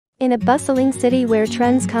In a bustling city where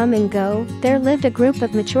trends come and go, there lived a group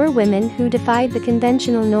of mature women who defied the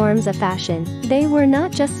conventional norms of fashion. They were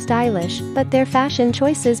not just stylish, but their fashion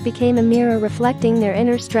choices became a mirror reflecting their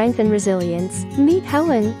inner strength and resilience. Meet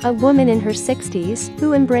Helen, a woman in her 60s,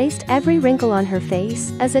 who embraced every wrinkle on her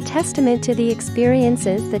face as a testament to the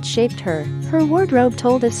experiences that shaped her. Her wardrobe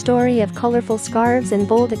told a story of colorful scarves and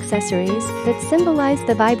bold accessories that symbolized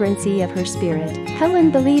the vibrancy of her spirit.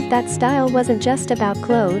 Helen believed that style wasn't just about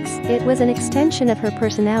clothes, it was an extension of her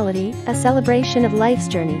personality, a celebration of life's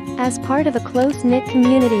journey. As part of a close-knit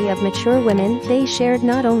community of mature women, they shared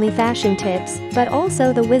not only fashion tips, but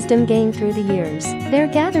also the wisdom gained through the years. Their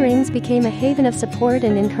gatherings became a haven of support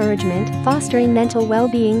and encouragement, fostering mental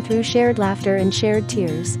well-being through shared laughter and shared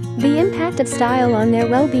tears. The impact of style on their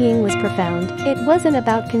well-being was profound. It wasn't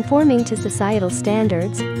about conforming to societal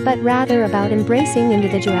standards, but rather about embracing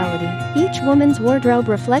individuality. Each woman's wardrobe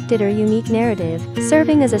reflected her unique narrative,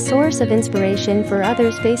 serving as a source of inspiration for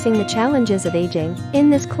others facing the challenges of aging. In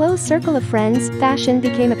this close circle of friends, fashion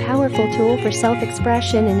became a powerful tool for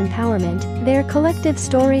self-expression and empowerment. Their collective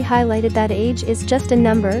story highlighted that age is just a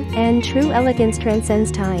number, and true elegance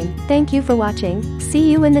transcends time. Thank you for watching.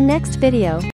 See you in the next video.